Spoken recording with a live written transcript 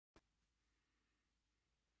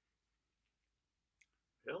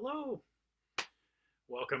Hello.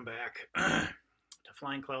 Welcome back to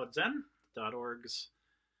FlyingCloudZen.org's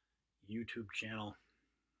YouTube channel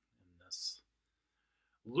in this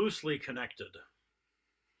loosely connected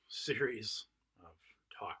series of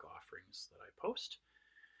talk offerings that I post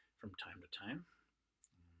from time to time.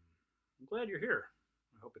 I'm glad you're here.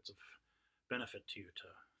 I hope it's of benefit to you to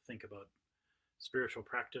think about spiritual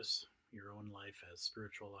practice, your own life as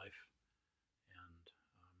spiritual life, and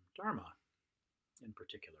Dharma, in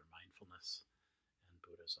particular, mindfulness and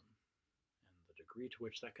Buddhism, and the degree to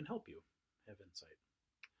which that can help you have insight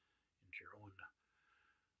into your own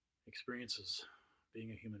experiences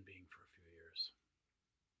being a human being for a few years.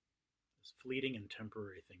 This fleeting and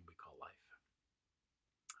temporary thing we call life.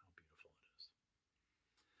 How beautiful it is.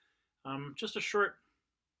 Just a short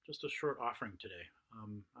offering today.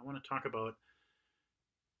 I want to talk about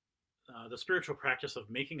the spiritual practice of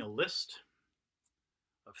making a list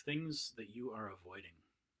of things that you are avoiding.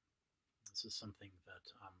 This is something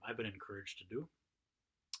that I've been encouraged to do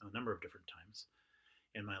a number of different times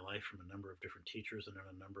in my life from a number of different teachers and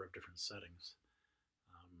in a number of different settings.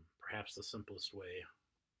 Perhaps the simplest way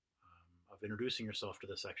of introducing yourself to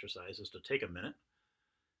this exercise is to take a minute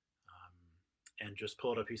and just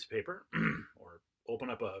pull out a piece of paper or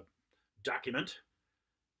open up a document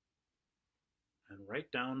and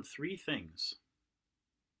write down 3 things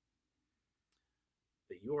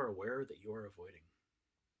that you are aware that you are avoiding.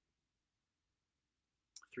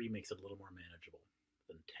 3 makes it a little more manageable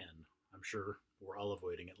than 10. I'm sure we're all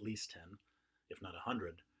avoiding at least 10, if not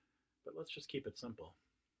 100, but let's just keep it simple.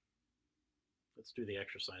 Let's do the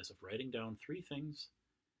exercise of writing down 3 things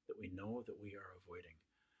that we know that we are avoiding.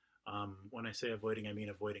 When I say avoiding, I mean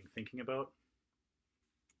avoiding thinking about,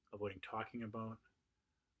 avoiding talking about,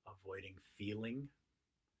 avoiding feeling,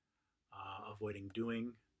 avoiding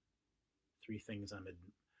doing. 3 things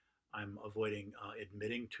I'm avoiding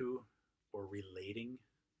admitting to or relating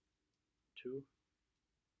to.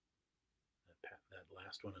 That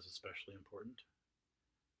last one is especially important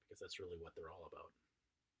because that's really what they're all about.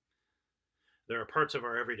 There are parts of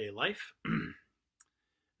our everyday life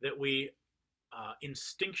that we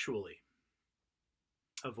instinctually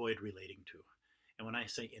avoid relating to. And when I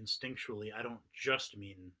say instinctually, I don't just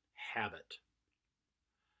mean habit.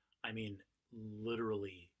 I mean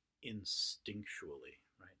literally instinctually,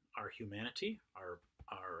 right? Our humanity,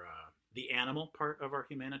 the animal part of our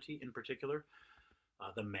humanity in particular,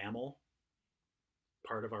 the mammal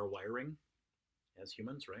part of our wiring as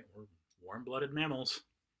humans, right? We're warm-blooded mammals,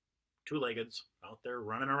 2-legged, out there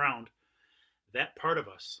running around. That part of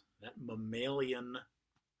us, that mammalian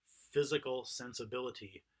physical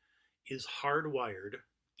sensibility, is hardwired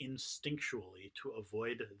instinctually to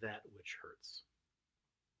avoid that which hurts.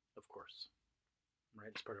 Of course, right?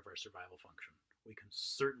 It's part of our survival function. We can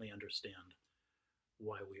certainly understand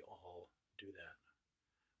why we all do that.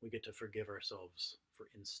 We get to forgive ourselves for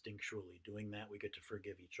instinctually doing that. We get to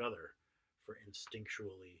forgive each other for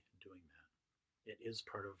instinctually doing that. It is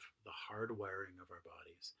part of the hardwiring of our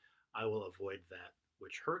bodies. I will avoid that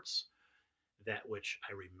which hurts, that which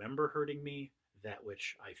I remember hurting me, that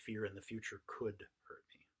which I fear in the future could hurt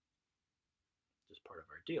me. Just part of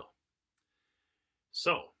our deal.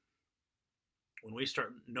 So, when we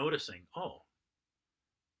start noticing, oh,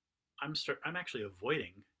 I'm actually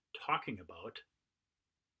avoiding talking about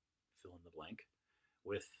fill in the blank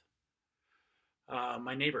with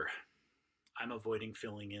my neighbor. I'm avoiding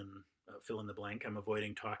fill in the blank. I'm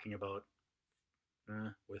avoiding talking about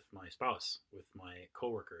with my spouse, with my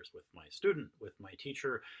coworkers, with my student, with my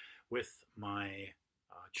teacher, with my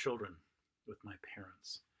children, with my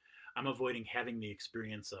parents. I'm avoiding having the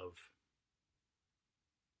experience of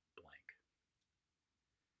blank.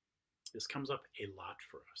 This comes up a lot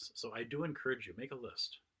for us. So I do encourage you, make a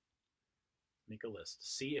list. Make a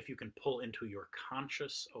list. See if you can pull into your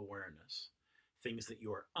conscious awareness things that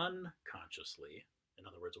you are unconsciously, in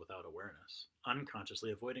other words, without awareness,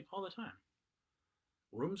 unconsciously avoiding all the time.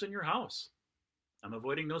 Rooms in your house. I'm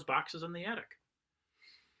avoiding those boxes in the attic.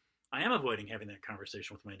 I am avoiding having that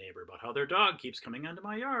conversation with my neighbor about how their dog keeps coming onto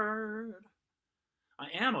my yard. I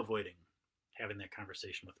am avoiding having that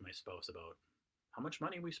conversation with my spouse about how much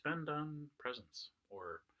money we spend on presents,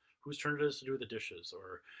 or whose turn it is to do the dishes,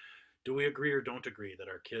 or do we agree or don't agree that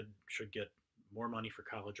our kid should get more money for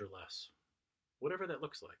college or less? Whatever that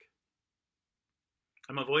looks like.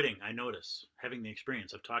 I'm avoiding, I notice, having the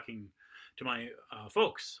experience of talking to my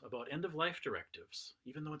folks about end-of-life directives,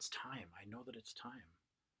 even though it's time. I know that it's time.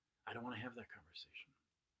 I don't want to have that conversation.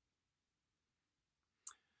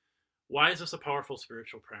 Why is this a powerful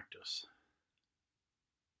spiritual practice?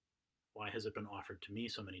 Why has it been offered to me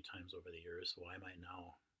so many times over the years? Why am I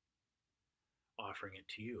now offering it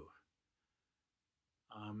to you.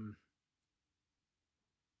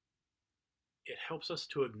 It helps us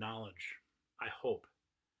to acknowledge, I hope,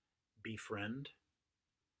 befriend,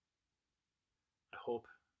 I hope,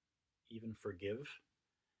 even forgive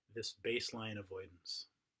this baseline avoidance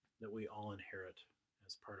that we all inherit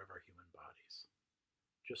as part of our human bodies.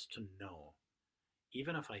 Just to know,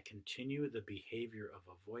 even if I continue the behavior of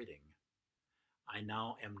avoiding, I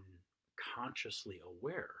now am consciously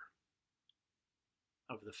aware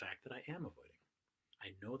of the fact that I am avoiding.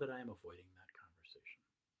 I know that I am avoiding that conversation.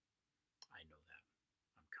 I know that.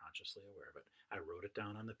 I'm consciously aware of it. I wrote it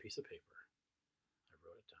down on the piece of paper. I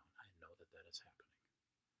wrote it down. I know that that is happening.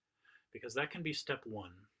 Because that can be step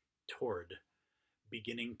one toward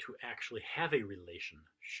beginning to actually have a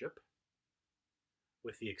relationship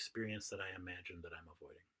with the experience that I imagine that I'm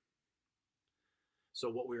avoiding. So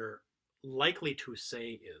what we're likely to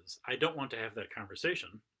say is, I don't want to have that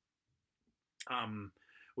conversation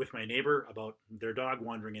with my neighbor about their dog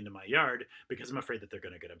wandering into my yard because I'm afraid that they're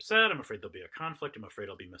going to get upset. I'm afraid there'll be a conflict. I'm afraid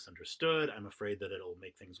I'll be misunderstood. I'm afraid that it'll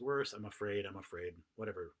make things worse. I'm afraid,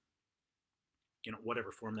 whatever,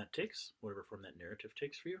 whatever form that takes, whatever form that narrative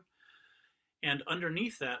takes for you. And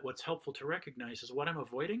underneath that, what's helpful to recognize is what I'm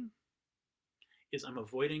avoiding is I'm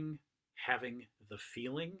avoiding having the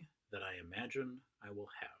feeling that I imagine I will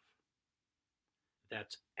have.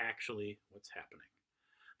 That's actually what's happening.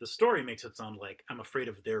 The story makes it sound like I'm afraid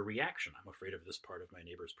of their reaction. I'm afraid of this part of my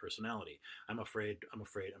neighbor's personality. I'm afraid.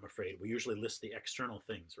 We usually list the external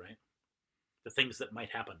things, right? The things that might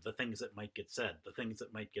happen, the things that might get said, the things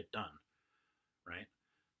that might get done, right?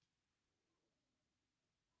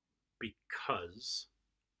 Because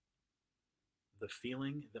the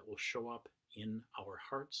feeling that will show up in our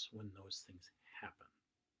hearts when those things happen,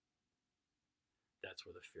 that's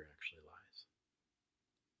where the fear actually lies.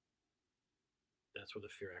 That's where the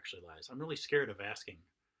fear actually lies. I'm really scared of asking,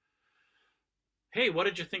 hey, what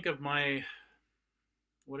did you think of the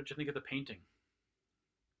painting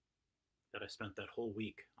that I spent that whole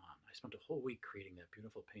week on? I spent a whole week creating that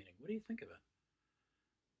beautiful painting. What do you think of it?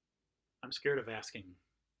 I'm scared of asking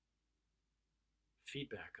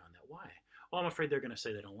feedback on that. Why? Well, I'm afraid they're going to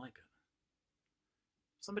say they don't like it.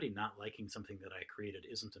 Somebody not liking something that I created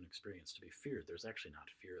isn't an experience to be feared. There's actually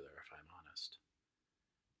not fear there, if I'm honest.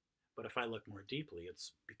 But if I look more deeply,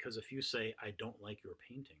 it's because if you say, I don't like your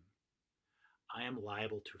painting, I am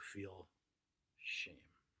liable to feel shame,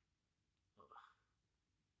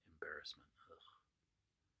 embarrassment.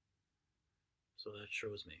 So that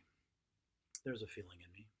shows me there's a feeling in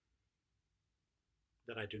me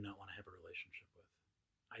that I do not want to have a relationship with.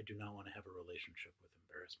 I do not want to have a relationship with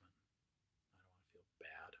embarrassment. I don't want to feel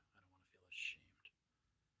bad. I don't want to feel ashamed.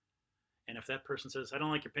 And if that person says, I don't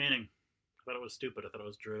like your painting, I thought it was stupid, I thought it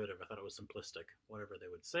was derivative, I thought it was simplistic, whatever they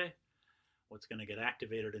would say, what's going to get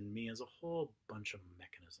activated in me is a whole bunch of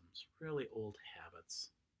mechanisms, really old habits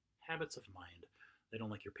of mind. They don't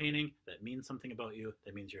like your painting, that means something about you,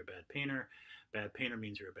 that means you're a bad painter. Bad painter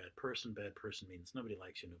means you're a bad person means nobody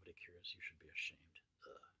likes you, nobody cares, you should be ashamed.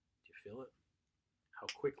 Do you feel it? How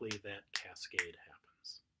quickly that cascade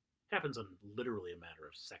happens. Happens in literally a matter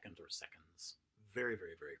of seconds or seconds. Very,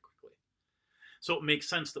 very, very quickly. So it makes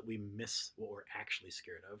sense that we miss what we're actually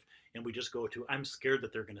scared of, and we just go to, I'm scared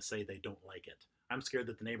that they're going to say they don't like it. I'm scared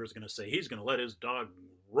that the neighbor's going to say he's going to let his dog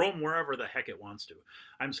roam wherever the heck it wants to.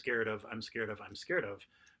 I'm scared of.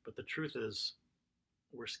 But the truth is,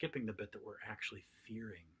 we're skipping the bit that we're actually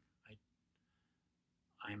fearing.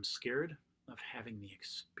 I am scared of having the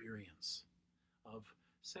experience of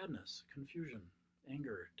sadness, confusion,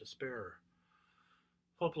 anger, despair,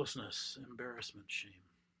 hopelessness, embarrassment, shame.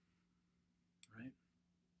 Right?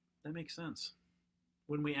 That makes sense.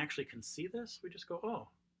 When we actually can see this, we just go, oh,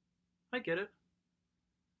 I get it.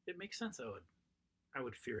 It makes sense I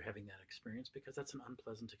would fear having that experience because that's an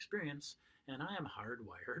unpleasant experience, and I am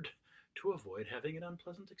hardwired to avoid having an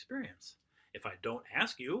unpleasant experience. If I don't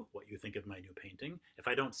ask you what you think of my new painting, if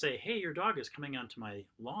I don't say, hey, your dog is coming onto my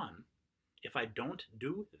lawn, if I don't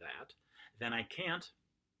do that, then I can't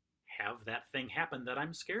have that thing happen that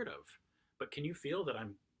I'm scared of. But can you feel that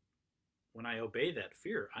when I obey that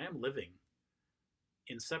fear, I am living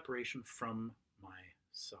in separation from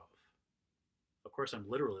myself. Of course, I'm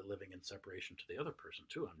literally living in separation to the other person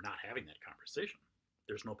too. I'm not having that conversation.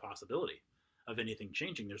 There's no possibility of anything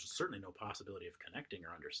changing. There's certainly no possibility of connecting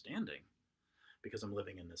or understanding because I'm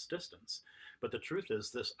living in this distance. But the truth is,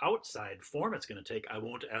 this outside form it's going to take, I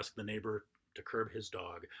won't ask the neighbor to curb his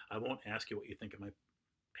dog. I won't ask you what you think of my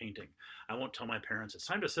painting. I won't tell my parents it's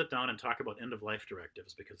time to sit down and talk about end-of-life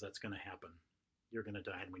directives because that's going to happen. You're going to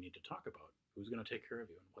die and we need to talk about who's going to take care of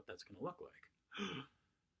you and what that's going to look like.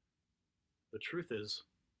 The truth is,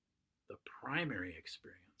 the primary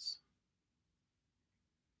experience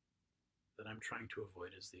that I'm trying to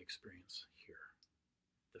avoid is the experience here.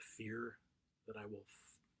 The fear that I will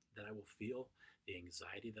feel, the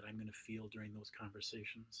anxiety that I'm going to feel during those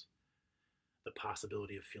conversations, the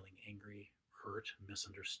possibility of feeling angry, hurt,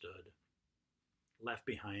 misunderstood, left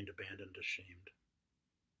behind, abandoned, ashamed.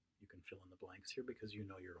 You can fill in the blanks here because you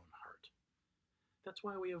know your own heart. That's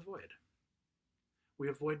why we avoid. We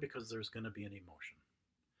avoid because there's going to be an emotion.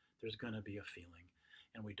 There's going to be a feeling,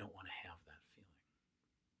 and we don't want to have that feeling.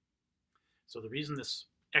 So the reason this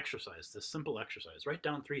exercise, this simple exercise, write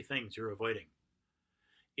down 3 things you're avoiding,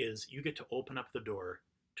 is you get to open up the door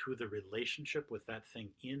to the relationship with that thing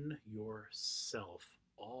in yourself,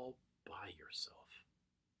 all by yourself.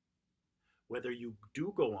 Whether you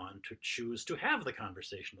do go on to choose to have the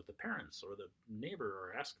conversation with the parents or the neighbor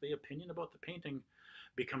or ask the opinion about the painting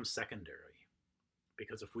becomes secondary.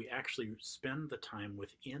 Because if we actually spend the time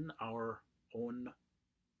within our own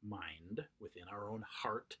mind, within our own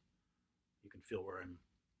heart, you can see where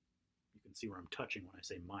I'm touching when I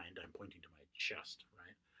say mind, I'm pointing to my chest,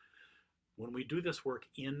 right? When we do this work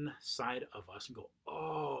inside of us and go,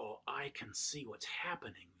 oh, I can see what's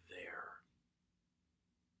happening there,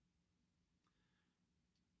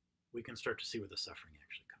 we can start to see where the suffering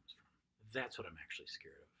actually comes from. That's what I'm actually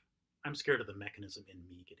scared of. I'm scared of the mechanism in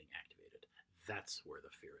me getting activated. That's where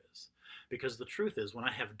the fear is. Because the truth is, when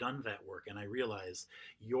I have done that work and I realize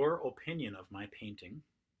your opinion of my painting,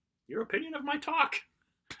 your opinion of my talk,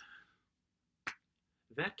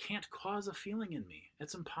 that can't cause a feeling in me.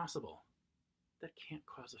 It's impossible. That can't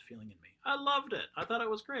cause a feeling in me. I loved it. I thought it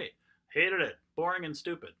was great. Hated it. Boring and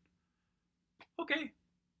stupid. Okay.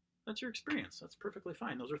 That's your experience. That's perfectly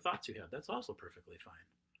fine. Those are thoughts you had. That's also perfectly fine.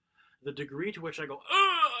 The degree to which I go,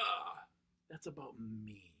 ugh, that's about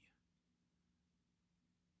me.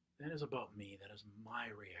 That is about me. That is my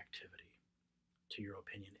reactivity to your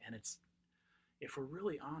opinion. And if we're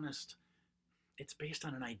really honest, it's based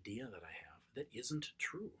on an idea that I have that isn't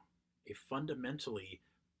true. A fundamentally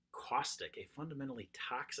caustic, a fundamentally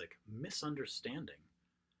toxic misunderstanding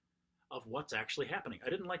of what's actually happening. I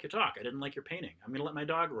didn't like your talk. I didn't like your painting. I'm going to let my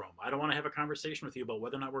dog roam. I don't want to have a conversation with you about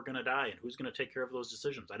whether or not we're going to die and who's going to take care of those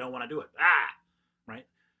decisions. I don't want to do it. Right?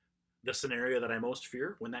 The scenario that I most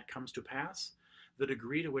fear when that comes to pass, the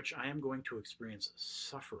degree to which I am going to experience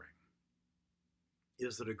suffering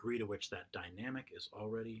is the degree to which that dynamic is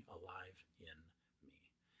already alive in me.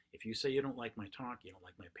 If you say you don't like my talk, you don't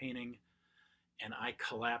like my painting, and I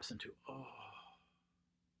collapse into, oh,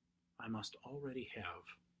 I must already have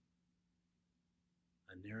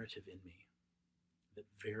a narrative in me that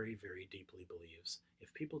very, very deeply believes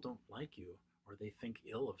if people don't like you or they think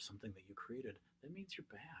ill of something that you created, that means you're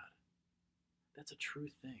bad. That's a true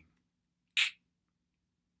thing.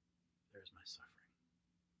 There's my suffering.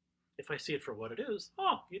 If I see it for what it is,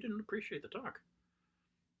 oh, you didn't appreciate the talk.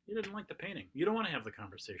 You didn't like the painting. You don't want to have the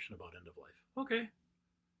conversation about end of life. Okay.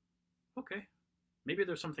 Maybe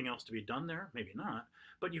there's something else to be done there, maybe not,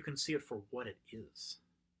 but you can see it for what it is.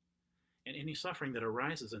 And any suffering that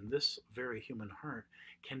arises in this very human heart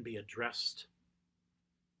can be addressed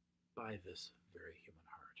by this very human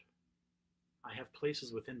heart. I have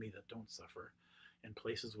places within me that don't suffer, and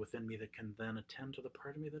places within me that can then attend to the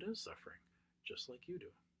part of me that is suffering, just like you do.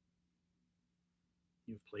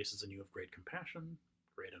 You have places in you of great compassion,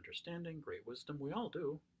 great understanding, great wisdom. We all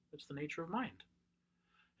do. It's the nature of mind.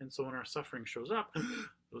 And so when our suffering shows up,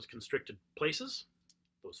 those constricted places,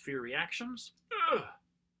 those fear reactions,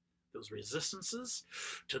 those resistances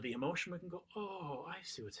to the emotion, we can go, oh, I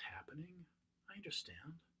see what's happening. I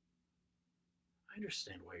understand. I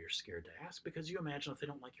understand why you're scared to ask, because you imagine if they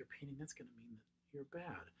don't like your painting, that's going to mean that you're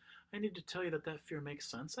bad. I need to tell you that that fear makes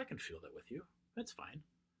sense. I can feel that with you. That's fine.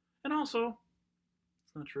 And also,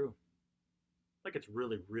 it's not true. Like it's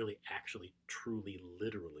really, really, actually, truly,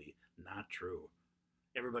 literally not true.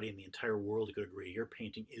 Everybody in the entire world could agree your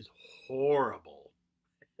painting is horrible.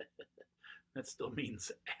 That still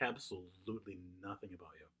means absolutely nothing about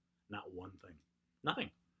you. Not one thing. Nothing.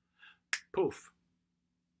 Poof.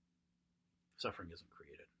 Suffering isn't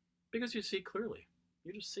created. Because you see clearly.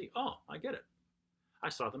 You just see, oh, I get it. I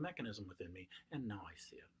saw the mechanism within me, and now I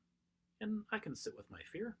see it. And I can sit with my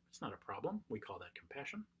fear. It's not a problem. We call that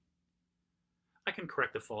compassion. I can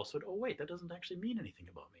correct the falsehood. Oh, wait, that doesn't actually mean anything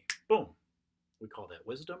about me. Boom. We call that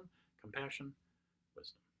wisdom, compassion,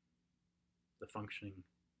 wisdom. The functioning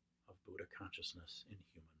of Buddha consciousness in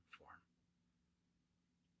human form.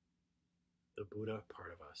 The Buddha part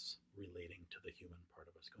of us relating to the human part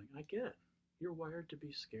of us, going, I get it. You're wired to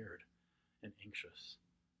be scared and anxious.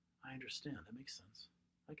 I understand. That makes sense.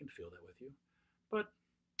 I can feel that with you. But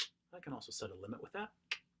I can also set a limit with that.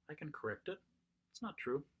 I can correct it. It's not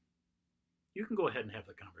true. You can go ahead and have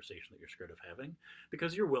the conversation that you're scared of having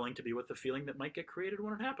because you're willing to be with the feeling that might get created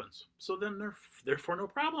when it happens. So then, therefore, no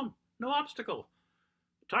problem, no obstacle.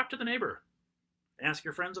 Talk to the neighbor. Ask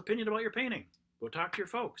your friend's opinion about your painting. Go talk to your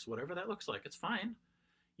folks, whatever that looks like. It's fine.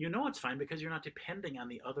 You know it's fine because you're not depending on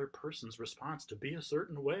the other person's response to be a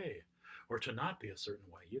certain way or to not be a certain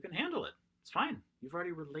way. You can handle it. It's fine. You've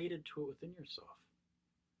already related to it within yourself.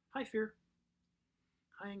 Hi, fear.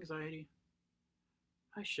 Hi, anxiety.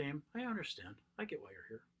 Hi, shame. I understand. I get why you're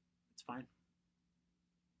here. It's fine.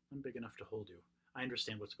 I'm big enough to hold you. I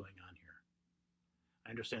understand what's going on here. I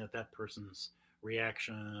understand that that person's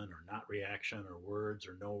reaction or not reaction or words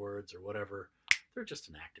or no words or whatever, they're just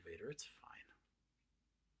an activator. It's fine.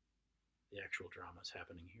 The actual drama is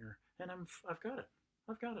happening here, and I've got it.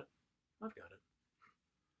 I've got it. I've got it.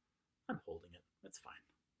 I'm holding it. It's fine.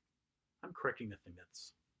 I'm correcting the thing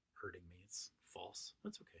that's hurting me. It's false.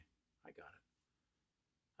 That's okay. I got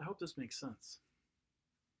it. I hope this makes sense.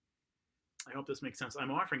 I hope this makes sense. I'm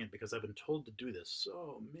offering it because I've been told to do this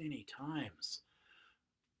so many times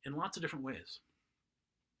in lots of different ways.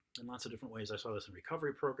 In lots of different ways. I saw this in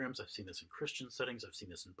recovery programs. I've seen this in Christian settings. I've seen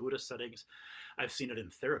this in Buddhist settings. I've seen it in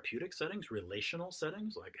therapeutic settings, relational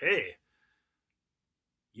settings. Like, hey,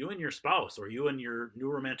 you and your spouse, or you and your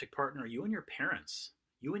new romantic partner, you and your parents,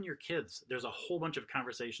 you and your kids, there's a whole bunch of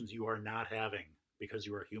conversations you are not having because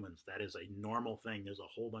you are humans. That is a normal thing. There's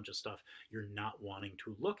a whole bunch of stuff you're not wanting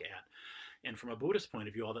to look at. And from a Buddhist point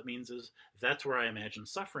of view, all that means is that's where I imagine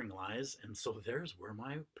suffering lies. And so there's where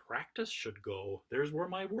my practice should go. There's where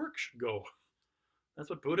my work should go. That's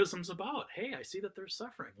what Buddhism's about. Hey, I see that there's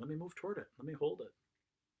suffering. Let me move toward it. Let me hold it.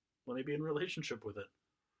 Let me be in relationship with it.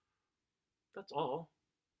 That's all.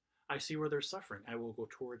 I see where there's suffering. I will go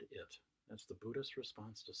toward it. That's the Buddhist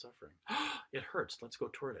response to suffering. It hurts. Let's go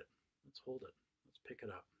toward it. Let's hold it. Let's pick it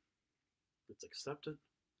up. Let's accept it.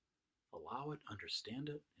 Allow it. Understand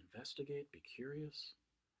it. Investigate. Be curious.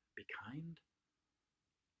 Be kind.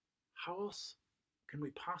 How else can we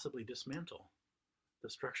possibly dismantle the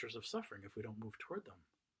structures of suffering if we don't move toward them?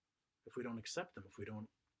 If we don't accept them? If we don't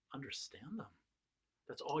understand them?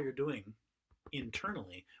 That's all you're doing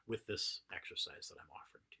internally with this exercise that I'm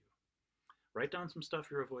offering to you. Write down some stuff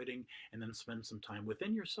you're avoiding and then spend some time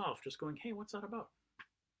within yourself just going, hey, what's that about?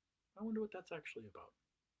 I wonder what that's actually about.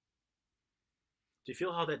 Do you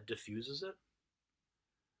feel how that diffuses it?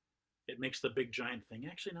 It makes the big giant thing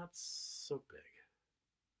actually not so big.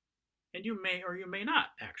 And you may or you may not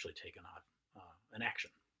actually take an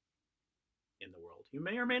action in the world. You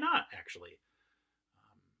may or may not actually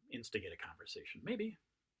instigate a conversation. Maybe.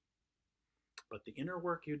 But the inner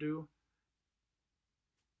work you do,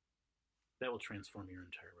 that will transform your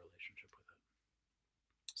entire relationship with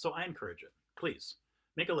it. So I encourage it. Please,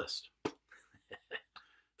 make a list.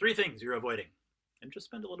 3 things you're avoiding. And just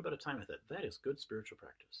spend a little bit of time with it. That is good spiritual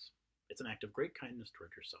practice. It's an act of great kindness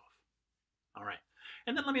toward yourself. All right.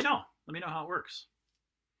 And then let me know. Let me know how it works.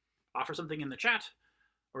 Offer something in the chat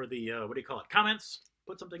or the, comments.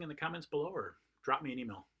 Put something in the comments below or drop me an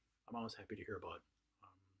email. I'm always happy to hear about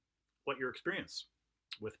what your experience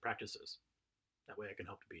with practice is. That way I can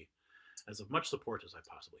help to be as of much support as I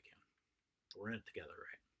possibly can. We're in it together,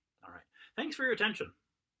 right? All right. Thanks for your attention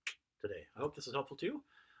today. I hope this is helpful to you.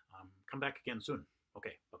 Come back again soon.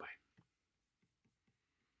 Okay, bye-bye.